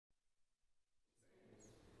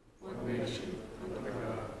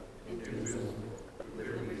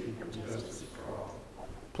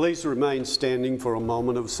Please remain standing for a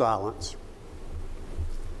moment of silence.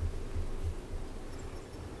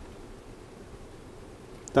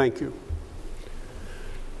 Thank you.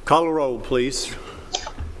 Call a roll, please.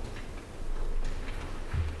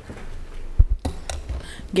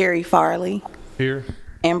 Gary Farley. Here.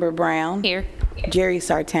 Amber Brown. Here. Jerry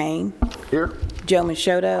Sartain. Here. Joe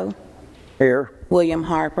Machado. Here. William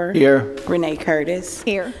Harper. Here. Renee Curtis.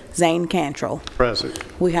 Here. Zane Cantrell. Present.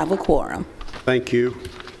 We have a quorum. Thank you.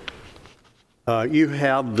 You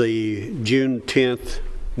have the June 10th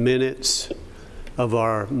minutes of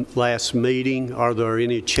our last meeting. Are there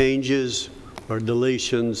any changes or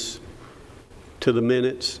deletions to the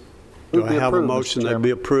minutes? Do I have a motion that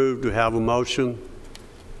be approved? Do I have a motion?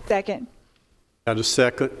 Second. Got a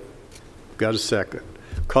second? Got a second.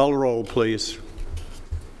 Call a roll, please.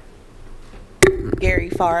 Gary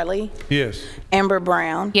Farley. Yes. Amber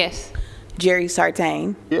Brown. Yes. Jerry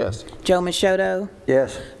Sartain. Yes. Joe Machado.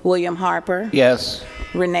 Yes. William Harper. Yes.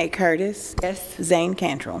 Renee Curtis. Yes. Zane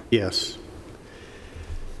Cantrell. Yes.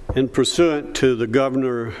 And pursuant to the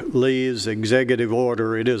Governor Lee's executive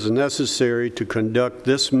order, it is necessary to conduct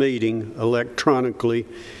this meeting electronically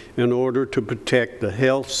in order to protect the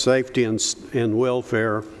health, safety, and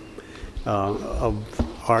welfare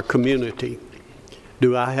of our community.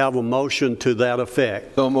 Do I have a motion to that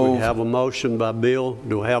effect? So moved. We have a motion by Bill.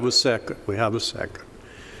 Do I have a second? We have a second.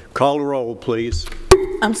 Call the roll, please.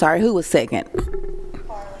 I'm sorry, who was second?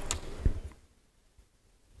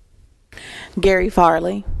 Gary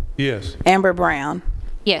Farley. Yes. Amber Brown.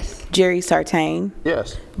 Yes. Jerry Sartain.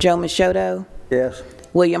 Yes. Joe Machado. Yes.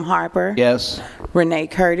 William Harper. Yes. Renee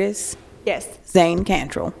Curtis. Yes. Zane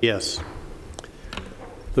Cantrell. Yes.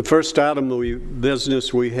 The first item of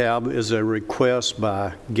business we have is a request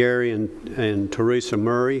by Gary and Teresa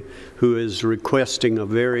Murray, who is requesting a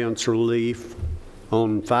variance relief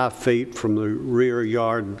on 5 feet from the rear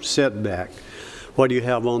yard setback. What do you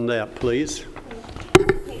have on that, please?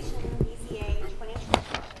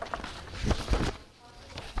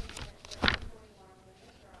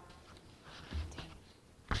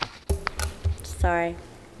 Sorry.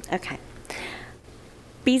 Okay.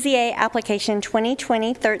 BZA application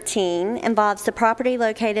 2020-13 involves the property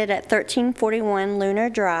located at 1341 Lunar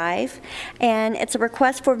Drive, and it's a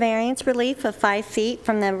request for variance relief of 5 feet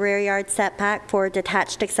from the rear yard setback for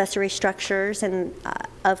detached accessory structures and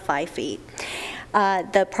of 5 feet.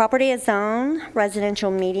 The property is zoned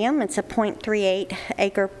residential medium. It's a 0.38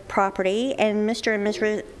 acre property, and Mr.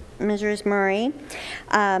 and Mrs. Murray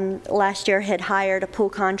last year had hired a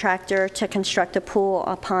pool contractor to construct a pool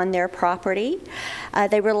upon their property.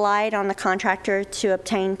 They relied on the contractor to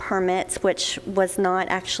obtain permits, which was not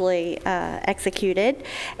actually executed,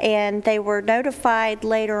 and they were notified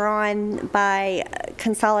later on by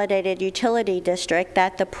Consolidated Utility District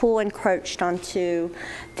that the pool encroached onto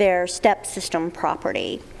their step system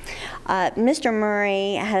property. Mr.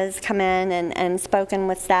 Murray has come in and spoken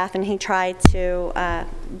with staff, and he tried to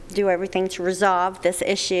do everything to resolve this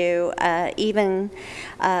issue, even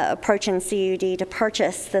approaching CUD to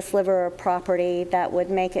purchase this sliver of property that would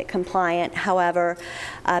make it compliant. However,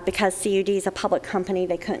 because CUD is a public company,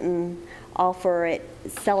 they couldn't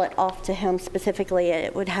sell it off to him specifically.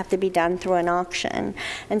 It would have to be done through an auction.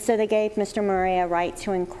 And so they gave Mr. Murray a right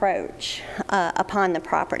to encroach upon the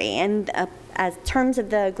property. And as terms of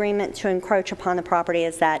the agreement to encroach upon the property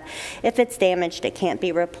is that if it's damaged, it can't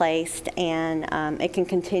be replaced, and it can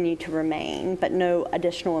continue to remain, but no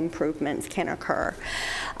additional improvements can occur.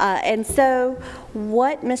 And so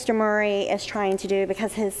what Mr. Murray is trying to do,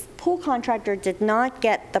 because his pool contractor did not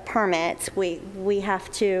get the permits, we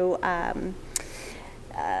have to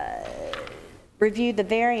review the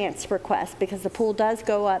variance request, because the pool does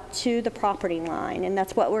go up to the property line, and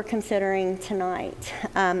that's what we're considering tonight.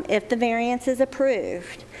 If the variance is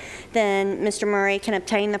approved, then Mr. Murray can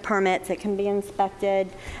obtain the permits, it can be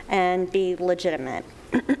inspected and be legitimate.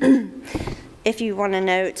 If you want to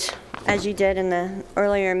note, as you did in the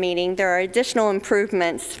earlier meeting, there are additional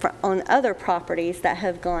improvements on other properties that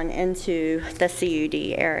have gone into the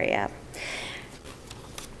CUD area.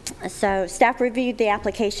 So staff reviewed the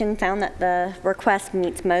application, found that the request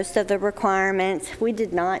meets most of the requirements. We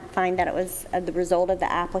did not find that it was the result of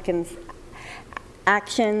the applicant's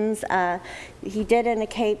actions. He did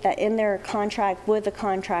indicate that in their contract with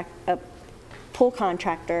the pool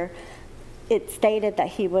contractor, it stated that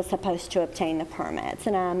he was supposed to obtain the permits,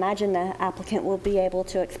 and I imagine the applicant will be able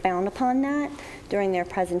to expound upon that during their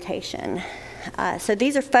presentation. So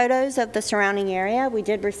these are photos of the surrounding area. We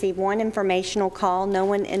did receive one informational call. No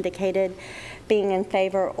one indicated being in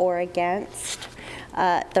favor or against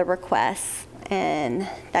the request, and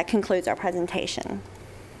that concludes our presentation.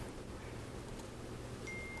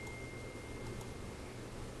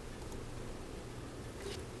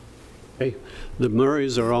 Okay. The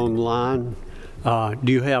Murrays are online.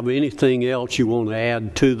 Do you have anything else you want to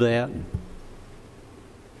add to that?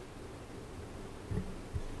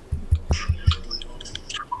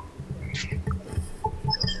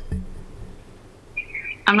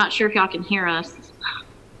 I'm not sure if y'all can hear us.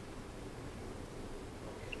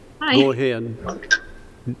 Hi. Go ahead.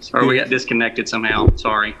 Sorry, we got disconnected somehow.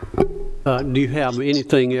 Sorry. Do you have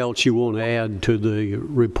anything else you want to add to the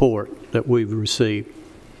report that we've received?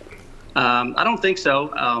 I don't think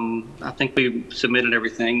so. I think we submitted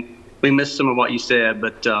everything. We missed some of what you said,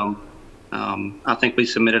 but I think we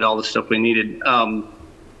submitted all the stuff we needed.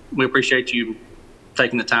 We appreciate you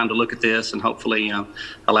taking the time to look at this and hopefully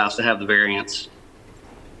allow us to have the variance.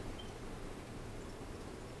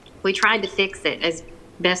 We tried to fix it as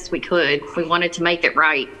best we could. We wanted to make it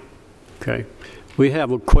right. Okay. We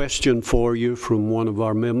have a question for you from one of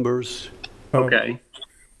our members. Okay.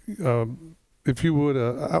 If you would,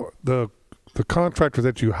 the contractor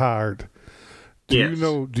that you hired, do Yes.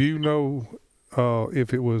 you know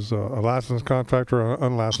if it was a licensed contractor or an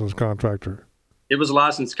unlicensed contractor? It was a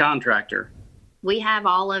licensed contractor. We have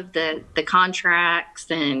all of the contracts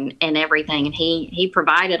and everything, and he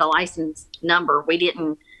provided a license number. We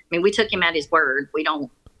didn't. I mean, we took him at his word. We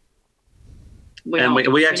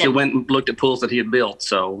actually went and looked at pools that he had built,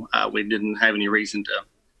 so we didn't have any reason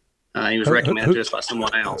to. He was recommended to us by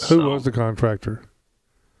someone else. Who was the contractor?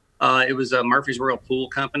 It was Murfreesboro Pool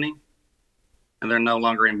Company, and they're no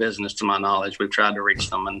longer in business, to my knowledge. We've tried to reach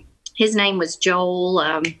them, and His name was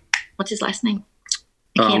Joel. What's his last name?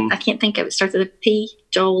 I can't think of it. Starts with a P.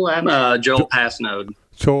 Joel. Joel Passnode.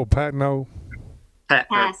 Joel Patno.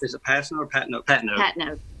 Is it Passnode or Patnode?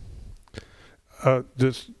 Patnode. Patno.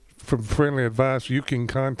 Just from friendly advice, you can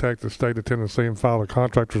contact the state of Tennessee and file a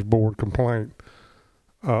contractors board complaint.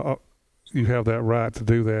 You have that right to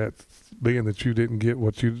do that, being that you didn't get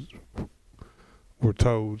what you were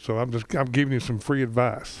told. So I'm giving you some free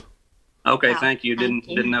advice. Okay, Wow. thank you. Thank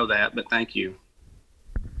you. Didn't know that, but thank you.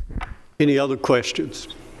 Any other questions?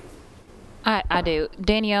 I do.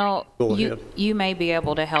 Danielle, Go ahead. you may be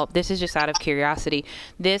able to help. This is just out of curiosity.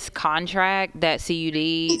 This contract that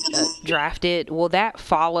CUD drafted, will that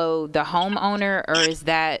follow the homeowner, or is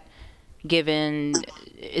that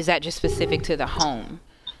just specific to the home?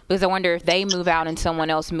 Because I wonder if they move out and someone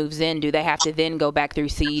else moves in, do they have to then go back through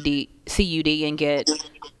CUD and get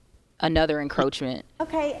another encroachment?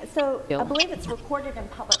 Okay, so I Bill? believe it's recorded in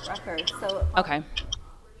public records, so. Okay.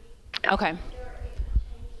 Okay.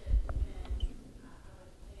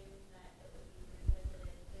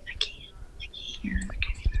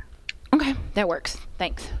 Okay, that works.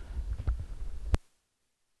 Thanks.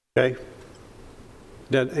 Okay.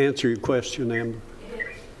 That answer your question, Amber?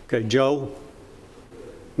 Okay, Joe?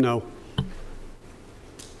 No.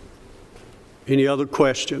 Any other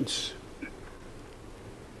questions?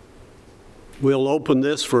 We'll open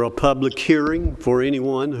this for a public hearing for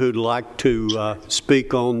anyone who'd like to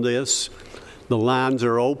speak on this. The lines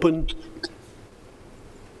are open.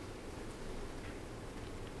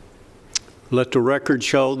 Let the record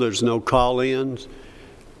show there's no call-ins.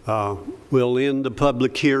 We'll end the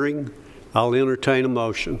public hearing. I'll entertain a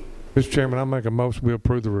motion. Mr. Chairman, I make a motion we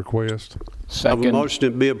approve the request. Have a Second. motion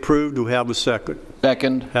to be approved. Do we have a second?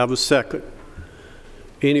 Second. Have a second.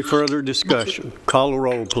 Any further discussion? Call a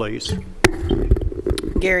roll, please.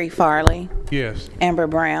 Gary Farley, Yes. Amber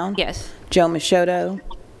Brown, Yes. Joe Machado,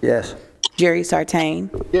 Yes. Jerry Sartain,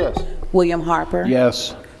 Yes. William Harper,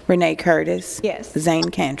 Yes. Renee Curtis, Yes. Zane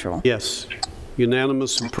Cantrell. Yes.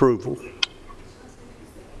 Unanimous approval.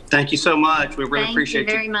 Thank you so much. We really Thank you appreciate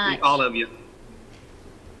very much. all of you.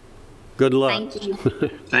 Good luck. Thank you. Thank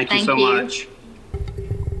you Thank so you. much.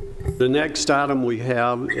 The next item we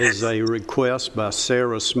have is a request by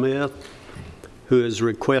Sarah Smith, who is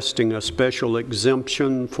requesting a special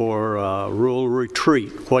exemption for rural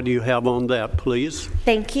retreat. What do you have on that, please?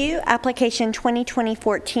 Thank you. Application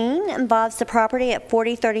 2020-14 involves the property at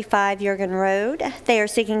 4035 Jurgen Road. They are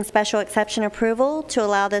seeking special exception approval to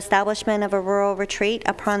allow the establishment of a rural retreat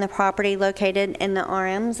upon the property located in the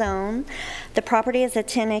RM zone. The property is a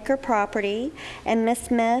 10-acre property, and Ms.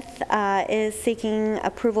 Smith is seeking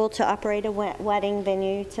approval to operate a wedding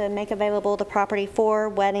venue to make available the property for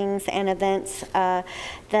weddings and events.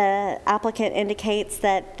 The applicant indicates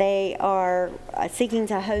that they are seeking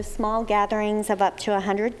to host small gatherings of up to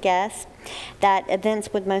 100 guests. That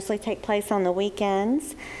events would mostly take place on the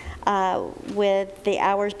weekends, with the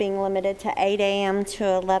hours being limited to 8 a.m. to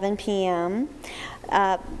 11 p.m.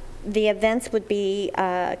 The events would be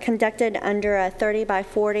conducted under a 30 by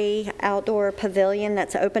 40 outdoor pavilion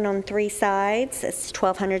that's open on 3 sides. It's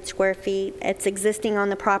 1,200 square feet. It's existing on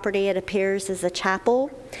the property. It appears as a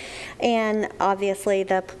chapel. And obviously,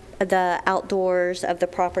 the outdoors of the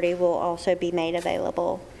property will also be made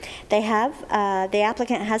available. They have, the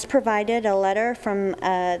applicant has provided a letter from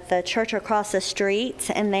the church across the street,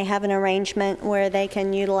 and they have an arrangement where they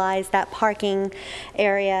can utilize that parking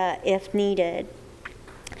area if needed.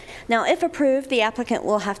 Now, if approved, the applicant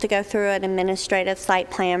will have to go through an administrative site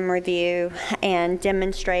plan review and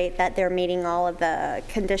demonstrate that they're meeting all of the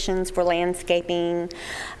conditions for landscaping,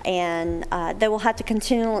 and they will have to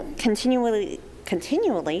continually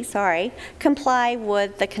comply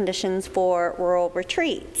with the conditions for rural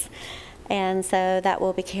retreats. And so that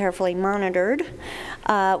will be carefully monitored.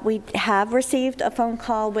 We have received a phone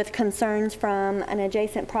call with concerns from an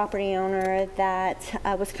adjacent property owner that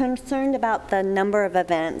was concerned about the number of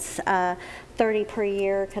events. 30 per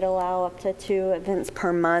year could allow up to 2 events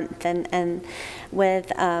per month, and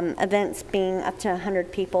with events being up to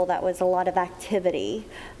 100 people, that was a lot of activity,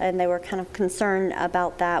 and they were kind of concerned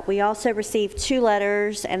about that. We also received 2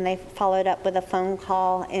 letters, and they followed up with a phone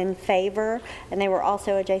call in favor, and they were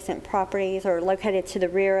also adjacent properties or located to the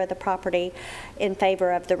rear of the property in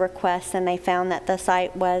favor of the request, and they found that the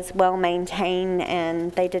site was well maintained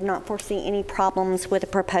and they did not foresee any problems with the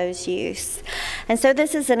proposed use. And so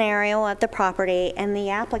this is an aerial of the property, and the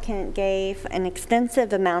applicant gave an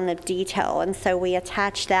extensive amount of detail, and so we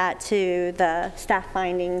attached that to the staff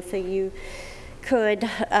findings so you could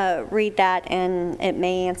read that, and it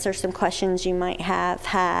may answer some questions you might have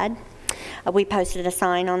had. We posted a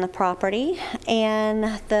sign on the property,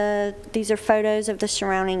 and these are photos of the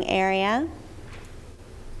surrounding area.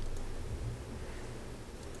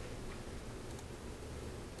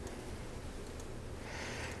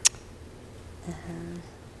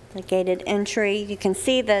 The gated entry, you can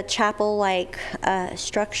see the chapel-like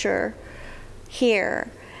structure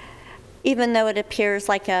here. Even though it appears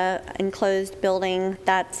like a enclosed building,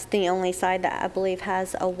 that's the only side that I believe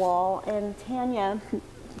has a wall. And Tanya,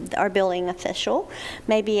 our building official,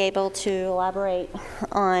 may be able to elaborate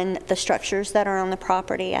on the structures that are on the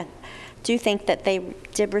property. I do think that they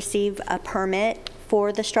did receive a permit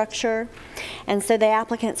for the structure, and so the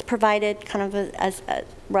applicants provided kind of a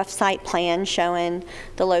rough site plan showing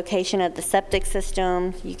the location of the septic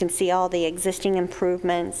system. You can see all the existing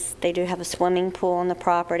improvements. They do have a swimming pool on the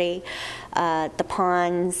property, the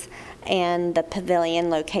ponds, and the pavilion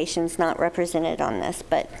location's not represented on this,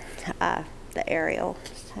 but the aerial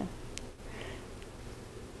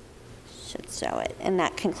should show it. And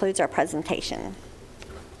that concludes our presentation.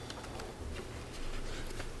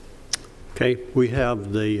 Okay, we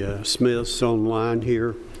have the Smiths online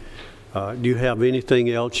here. Do you have anything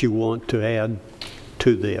else you want to add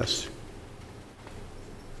to this?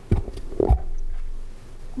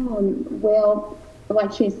 Well,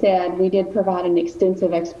 like she said, we did provide an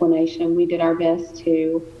extensive explanation. We did our best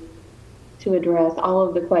to address all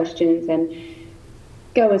of the questions and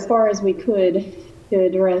go as far as we could to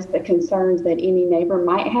address the concerns that any neighbor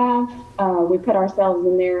might have. We put ourselves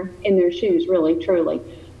in their shoes, really, truly.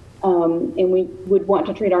 And we would want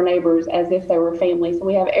to treat our neighbors as if they were family. So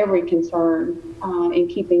we have every concern in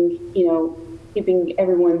keeping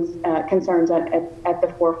everyone's concerns at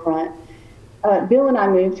the forefront. Bill and I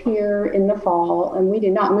moved here in the fall, and we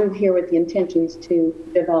did not move here with the intentions to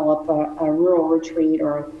develop a rural retreat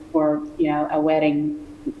or a wedding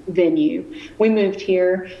venue. We moved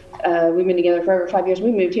here. We've been together for over 5 years.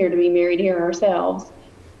 We moved here to be married here ourselves.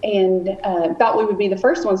 And thought we would be the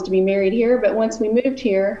first ones to be married here. But once we moved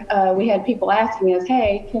here, we had people asking us,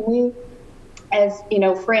 hey, can we, as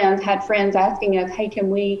friends asking us, hey, can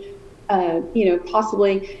we,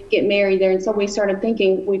 possibly get married there? And so we started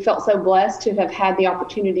thinking, we felt so blessed to have had the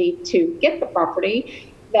opportunity to get the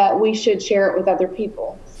property that we should share it with other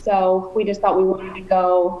people. So we just thought we wanted to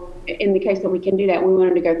go, in the case that we can do that, we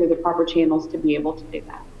wanted to go through the proper channels to be able to do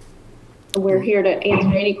that. We're here to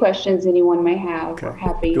answer any questions anyone may have. Okay. We're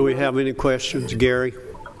happy. Do we have any questions, Gary?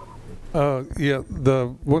 Yeah,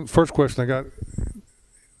 the first question I got,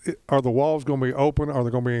 are the walls going to be open or are they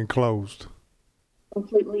going to be enclosed?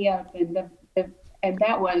 Completely open. And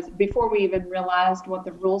that was, before we even realized what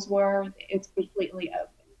the rules were, it's completely open.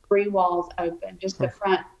 3 walls open. Just the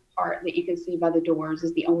front part that you can see by the doors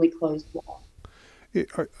is the only closed wall.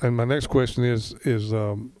 And my next question is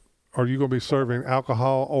are you going to be serving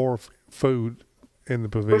alcohol or food in the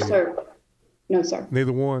pavilion? No, sir.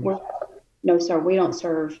 Neither one? No, sir. We don't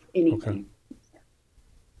serve anything.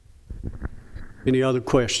 Okay. Any other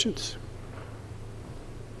questions?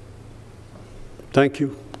 Thank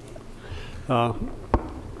you.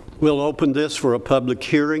 We'll open this for a public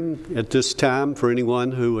hearing at this time for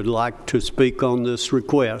anyone who would like to speak on this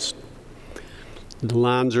request. The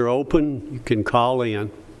lines are open. You can call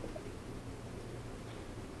in.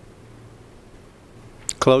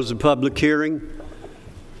 Close the public hearing.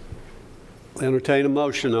 Entertain a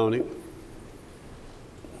motion on it.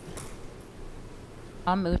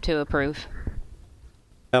 I'll move to approve.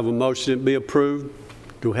 Have a motion to be approved.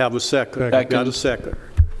 Do we have a second? Second. Got a second.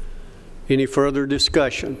 Any further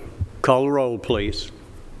discussion? Call the roll, please.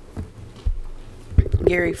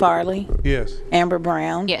 Gary Farley, Yes. Amber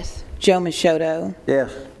Brown. Yes. Joe Machado,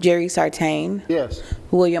 Yes. Jerry Sartain, Yes.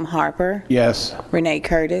 William Harper, Yes. Renee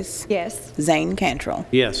Curtis, Yes. Zane Cantrell.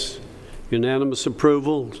 Yes. Unanimous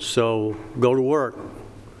approval, so go to work.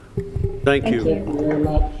 Thank you.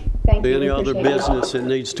 Thank you. Any other Appreciate it. business that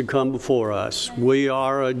needs to come before us? We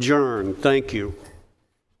are adjourned. Thank you.